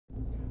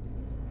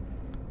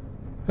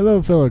Hello,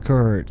 fellow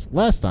cohorts.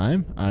 Last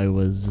time I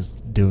was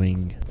just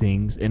doing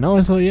things, and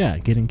also, yeah,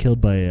 getting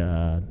killed by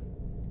a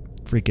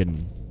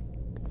freaking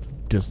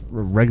just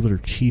regular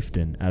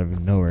chieftain out of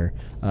nowhere,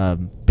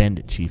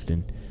 bandit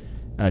chieftain,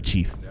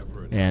 chief,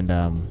 and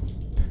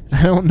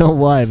I don't know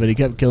why, but he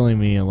kept killing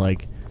me and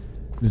like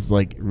this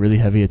like really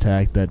heavy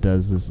attack that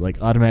does this like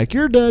automatic.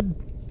 You're dead.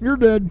 You're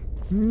dead.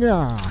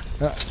 Nah.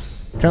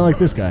 Kind of like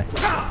this guy,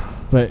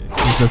 but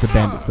he's just a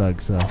bandit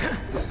thug, so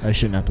I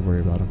shouldn't have to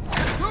worry about him.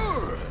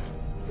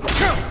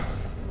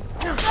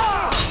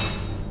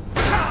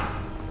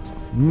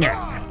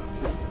 Nah.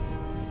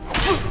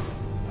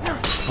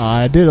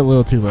 I did it a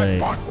little too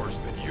late. I fought worse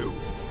than you.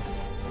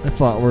 I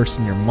fought worse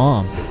than your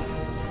mom.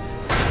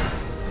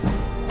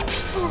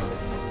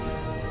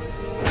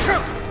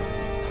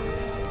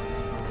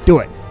 Do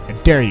it. I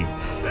dare you.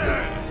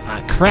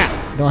 Ah, crap.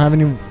 I don't have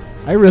any.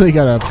 I really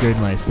gotta upgrade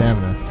my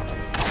stamina.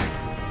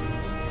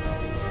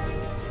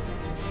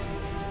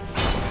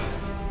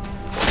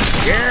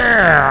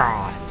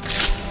 Yeah!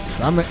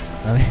 Stomach.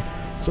 I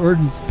mean, sword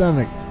and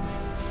stomach.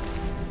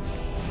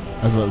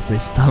 I was about to say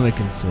stomach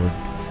and sword.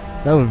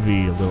 That would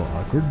be a little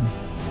awkward.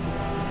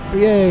 But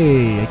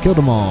yay! I killed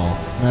them all.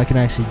 Now I can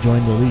actually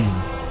join the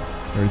Legion.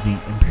 Or the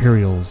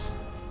Imperials.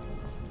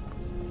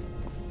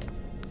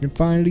 I can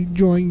finally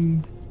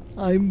join.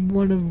 I'm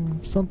one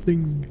of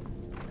something.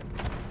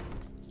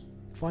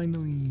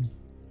 Finally.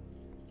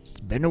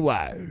 It's been a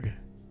while.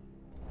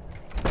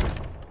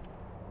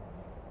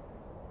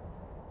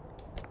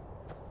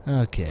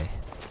 Okay.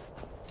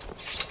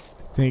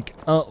 I think.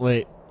 Oh,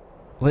 wait.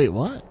 Wait,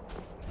 what?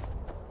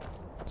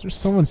 Is there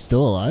someone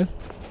still alive?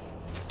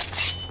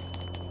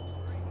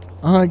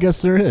 Oh, I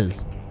guess there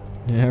is.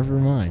 Never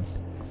mind.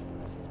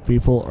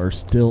 People are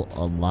still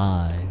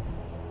alive.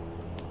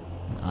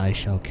 And I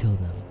shall kill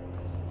them.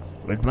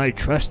 With my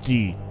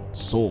trusty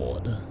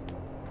sword.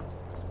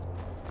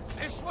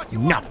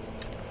 No.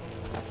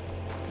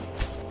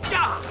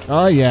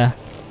 Oh, yeah.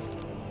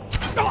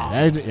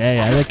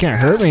 That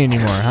can't hurt me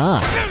anymore, huh?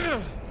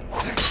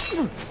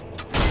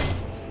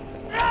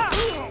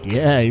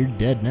 Yeah, you're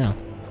dead now.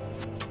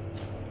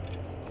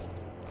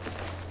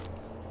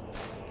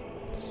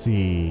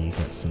 See,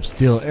 got some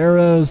steel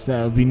arrows.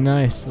 That would be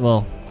nice.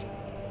 Well,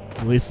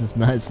 at least as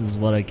nice as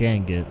what I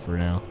can get for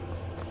now.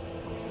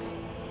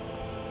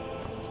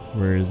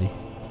 Where is he?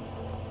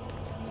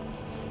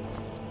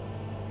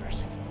 Where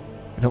is he?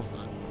 I'm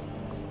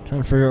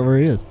trying to figure out where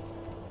he is.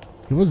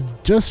 He was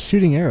just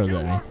shooting arrows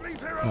at me.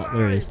 Oh,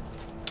 there he is.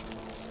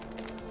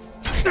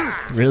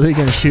 Really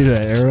gonna shoot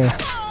an arrow?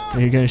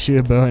 Are you gonna shoot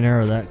a bow and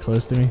arrow that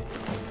close to me?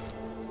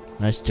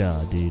 Nice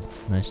job, dude.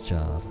 Nice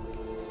job.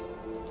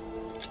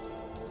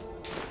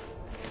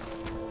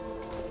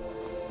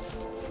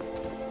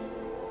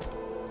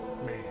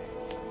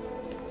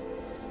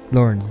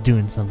 Lauren's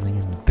doing something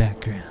in the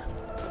background.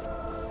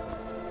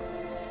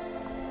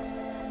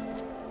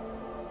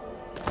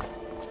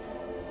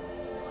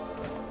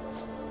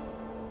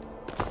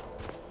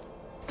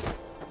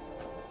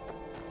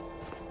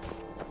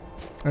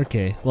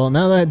 Okay, well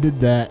now that I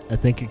did that, I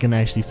think I can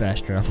actually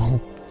fast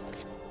travel.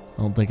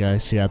 I don't think I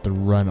actually have to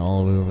run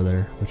all the way over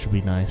there, which would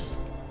be nice.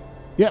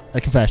 Yep, I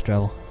can fast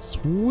travel.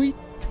 Sweet.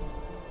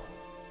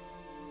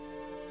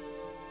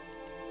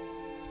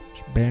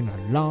 It's been a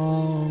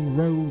long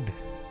road.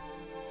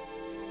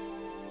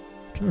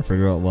 Trying to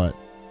figure out what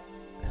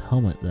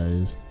helmet that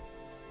is.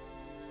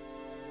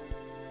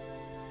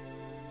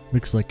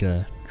 Looks like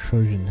a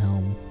Trojan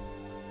helm.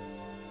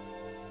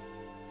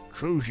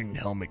 Trojan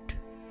helmet.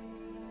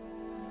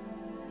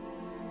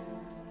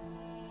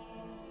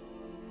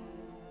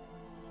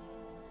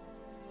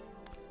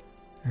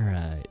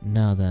 Alright,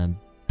 now that I'm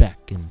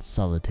back in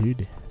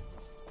solitude,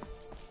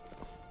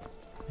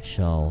 I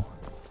shall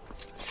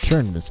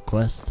turn this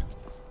quest,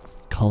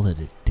 call it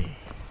a day,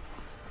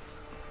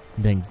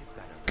 and then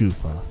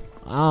goof off.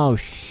 Oh,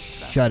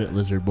 shut it,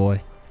 lizard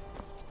boy.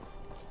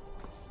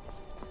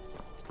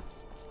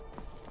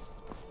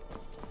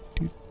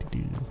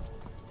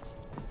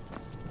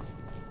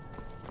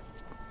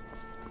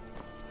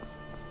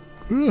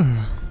 The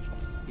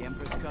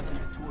Emperor's cousin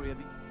Victoria.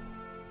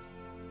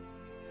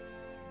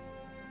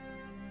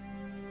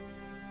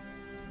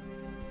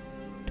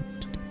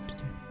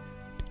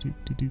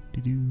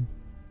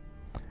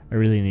 I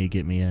really need to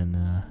get me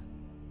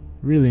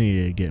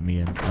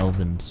an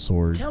elven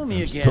sword. Tell me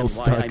I'm again still why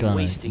stuck I'm on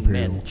wasting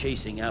Imperial. men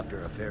chasing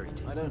after a fairy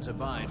tale. I don't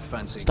abide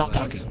fancy. Stop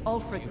clothes. talking.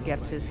 Ulfric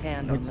gets his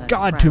hand on that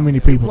God, crown. too many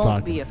people It won't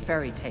talking. be a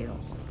fairy tale.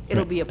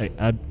 It'll be a...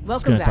 I'm just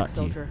Welcome gonna back, talk to you.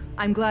 soldier.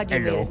 I'm glad you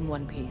Hello. made it in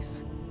one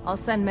piece. I'll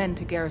send men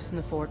to garrison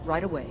the fort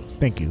right away.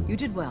 Thank you. You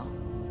did well.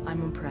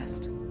 I'm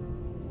impressed.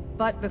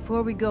 But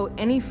before we go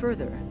any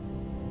further,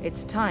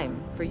 it's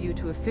time for you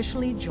to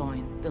officially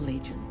join the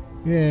Legion.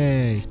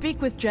 Yay. Speak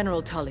with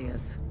General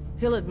Tullius.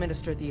 He'll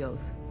administer the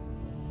oath.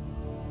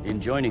 In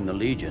joining the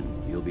Legion,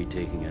 you'll be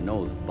taking an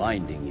oath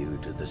binding you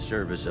to the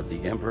service of the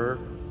Emperor,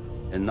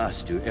 and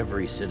thus to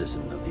every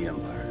citizen of the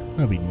Empire.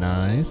 That'd be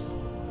nice.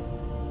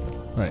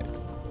 Alright,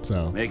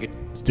 so Make it.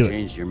 let's do it.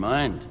 Changed your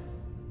mind?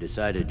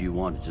 Decided you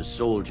wanted to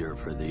soldier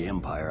for the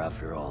Empire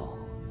after all.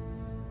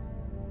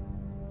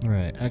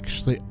 Right,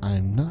 actually,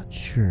 I'm not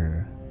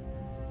sure.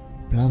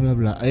 Blah, blah,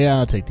 blah. Yeah,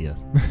 I'll take the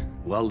oath.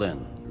 Well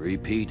then,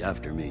 repeat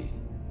after me.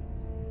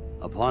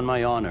 Upon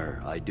my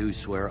honor, I do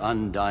swear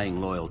undying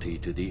loyalty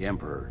to the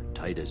Emperor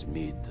Titus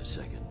Mede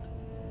II.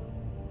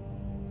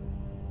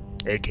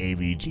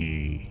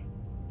 akvg.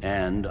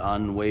 And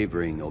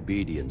unwavering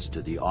obedience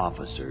to the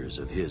officers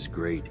of his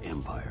great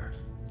empire.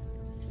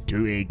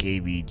 To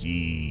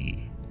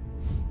akvg.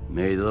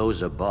 May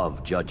those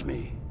above judge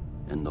me,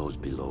 and those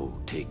below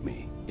take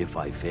me, if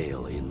I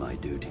fail in my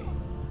duty.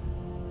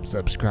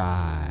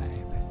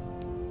 Subscribe.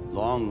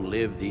 Long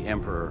live the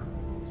Emperor,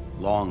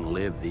 long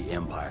live the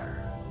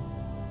Empire.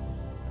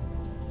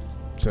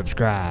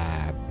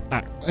 Subscribe.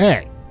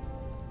 Hey!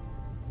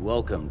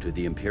 Welcome to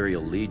the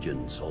Imperial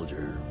Legion,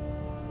 soldier.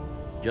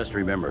 Just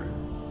remember,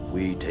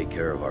 we take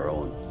care of our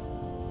own.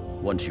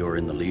 Once you're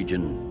in the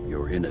Legion,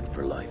 you're in it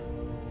for life.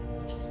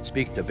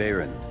 Speak to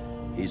Baron.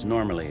 He's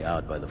normally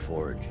out by the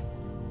forge.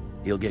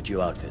 He'll get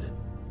you outfitted.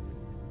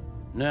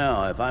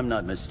 Now, if I'm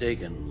not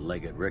mistaken,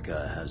 Legate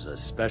Ricka has a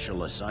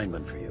special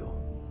assignment for you.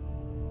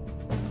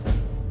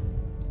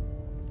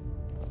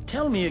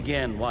 Tell me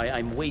again why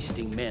I'm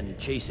wasting men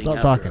chasing Stop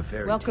after talking. a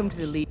fairy Welcome to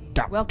tale. the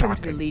Stop Welcome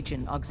to the talking.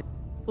 Legion,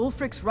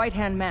 Ulfric's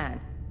right-hand man.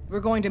 We're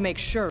going to make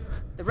sure.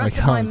 The Like rest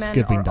of how my I'm men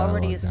skipping are dialogue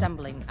already now.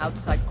 assembling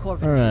outside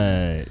cohorts.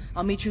 Alright.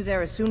 I'll meet you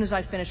there as soon as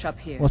I finish up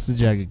here. What's the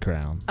jagged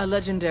crown? A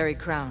legendary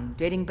crown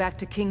dating back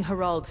to King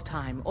Harald's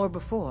time, or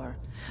before.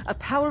 A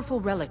powerful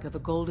relic of a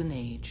golden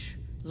age,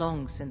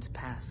 long since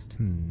past.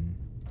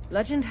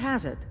 Legend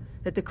has it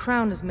that the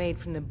crown is made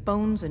from the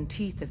bones and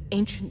teeth of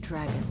ancient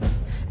dragons,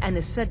 and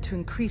is said to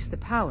increase the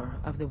power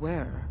of the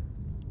wearer.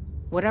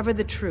 Whatever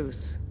the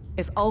truth,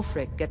 if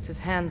Ulfric gets his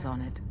hands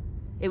on it,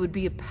 it would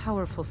be a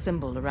powerful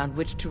symbol around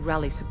which to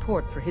rally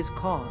support for his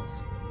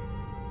cause.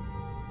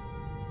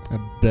 I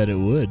bet it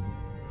would,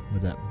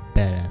 with that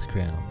badass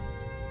crown.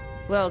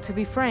 Well, to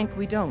be frank,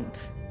 we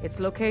don't. Its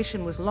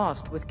location was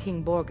lost with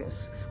King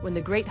Borgus when the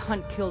Great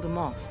Hunt killed him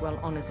off while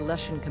on his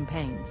Lushan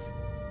campaigns.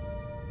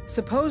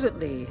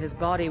 Supposedly, his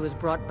body was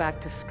brought back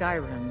to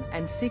Skyrim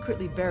and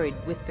secretly buried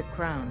with the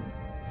crown.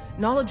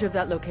 Knowledge of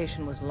that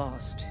location was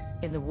lost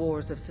in the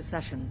Wars of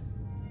Secession.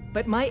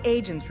 But my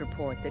agents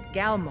report that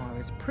Galmar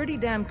is pretty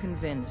damn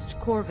convinced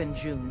Corvin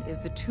June is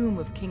the tomb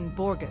of King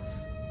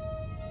Borgus.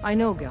 I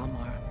know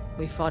Galmar.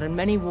 We fought in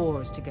many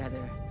wars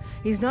together.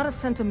 He's not a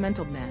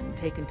sentimental man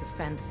taken to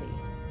fancy.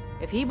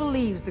 If he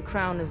believes the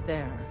crown is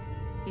there,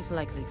 he's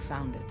likely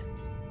found it.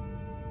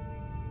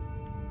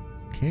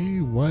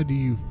 Okay, why do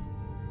you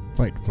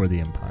fight for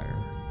the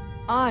Empire?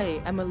 I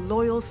am a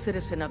loyal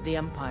citizen of the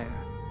Empire.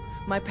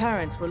 My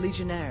parents were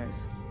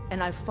legionnaires,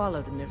 and I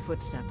followed in their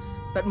footsteps.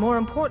 But more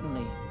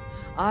importantly,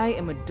 I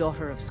am a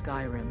daughter of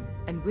Skyrim,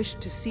 and wish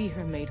to see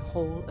her made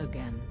whole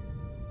again.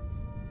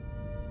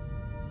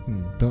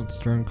 Don't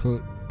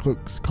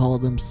Stormcloaks call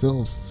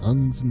themselves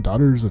sons and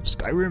daughters of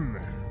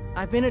Skyrim?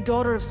 I've been a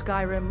daughter of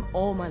Skyrim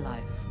all my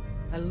life.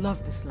 I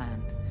love this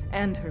land,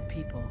 and her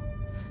people.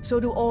 So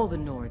do all the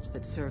Nords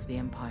that serve the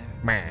Empire.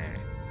 Meh.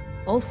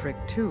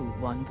 Ulfric, too,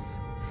 once.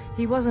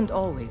 He wasn't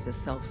always a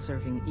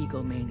self-serving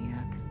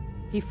egomaniac.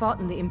 He fought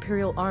in the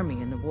Imperial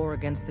Army in the war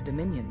against the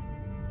Dominion.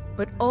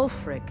 But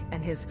Ulfric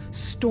and his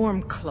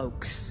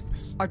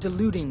Stormcloaks are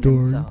deluding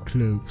themselves.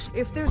 Stormcloaks.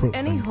 If there's Quote,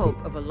 any unquote.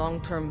 hope of a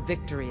long-term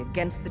victory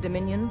against the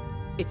Dominion,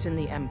 it's in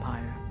the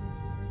Empire.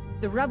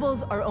 The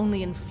rebels are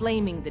only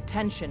inflaming the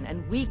tension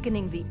and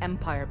weakening the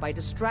Empire by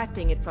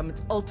distracting it from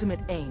its ultimate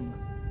aim.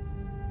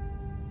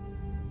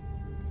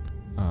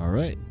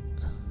 Alright.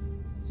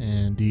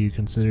 And do you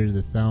consider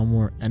the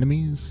Thalmor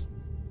enemies?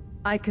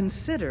 I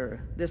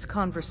consider this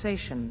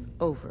conversation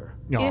over.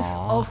 If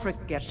Aw,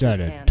 Ulfric gets such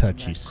his a hands on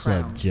touchy that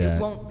crown, subject.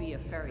 it won't be a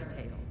fairy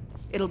tale.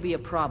 It'll be a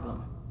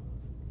problem.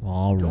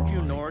 Alright. Don't you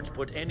Nords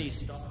put any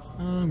stop?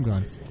 I'm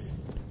gone.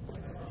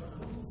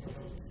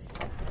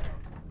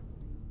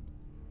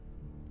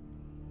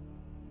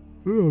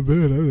 Oh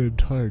man, I'm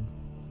tired.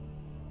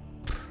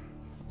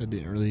 I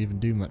didn't really even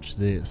do much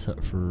today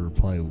except for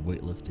probably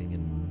weightlifting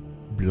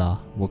and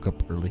blah. Woke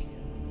up early.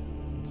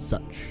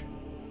 Such.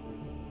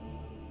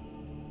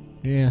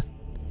 Yeah.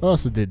 I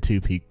also did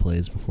 2 peak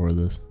plays before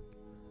this.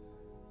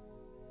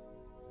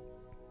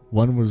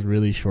 One was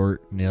really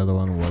short and the other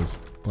one was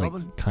like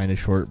kind of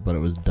short, but it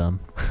was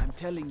dumb. I'm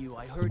telling you,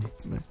 I heard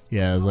it.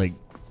 Yeah, it was like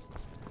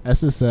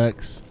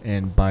SSX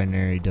and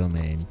binary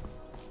domain.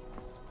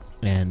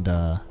 And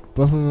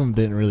both of them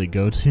didn't really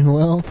go too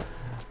well,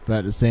 but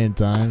at the same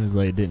time, it's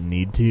like it didn't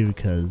need to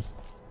because,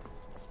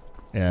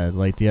 yeah,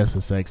 like the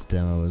SSX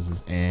demo was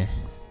just eh.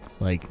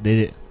 Like they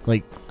did,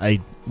 like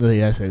the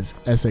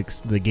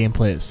SSX, the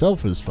gameplay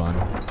itself was fun,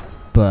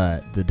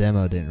 but the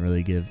demo didn't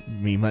really give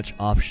me much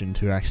option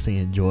to actually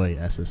enjoy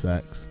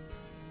SSX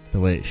the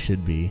way it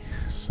should be.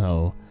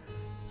 So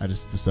I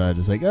just decided,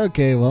 it's like,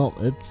 okay, well,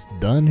 it's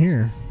done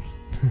here.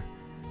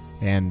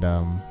 And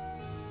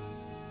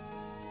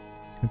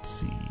let's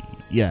see.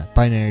 Yeah,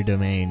 binary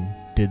domain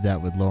did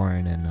that with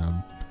Lauren,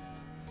 and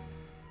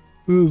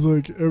It was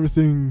like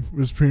everything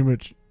was pretty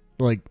much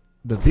like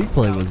the peak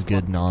play was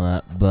good and all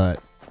that,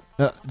 but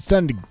it's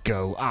time to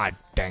go. Ah,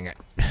 dang it.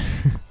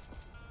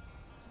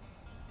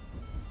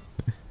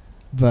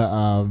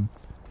 But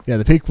yeah,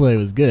 the peak play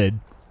was good,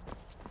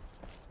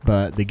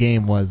 but the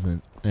game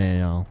wasn't. You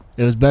know,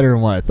 it was better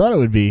than what I thought it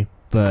would be,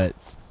 but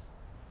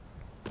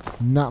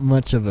not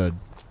much of a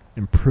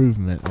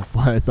improvement of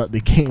what I thought the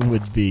game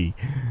would be.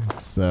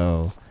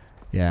 So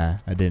yeah,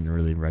 I didn't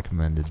really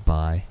recommend it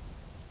buy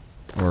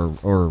or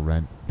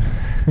rent.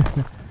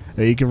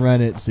 Or you can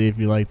rent it, see if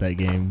you like that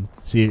game.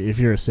 See if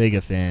you're a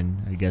Sega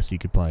fan, I guess you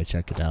could probably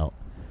check it out.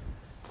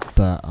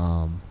 But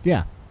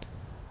yeah,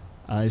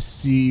 I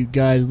see you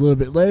guys a little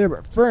bit later,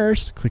 but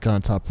first click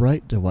on top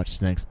right to watch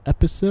the next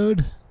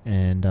episode.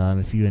 And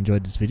if you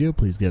enjoyed this video,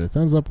 please give it a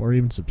thumbs up or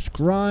even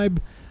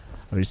subscribe.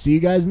 I will see you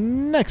guys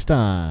next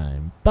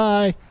time.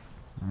 Bye.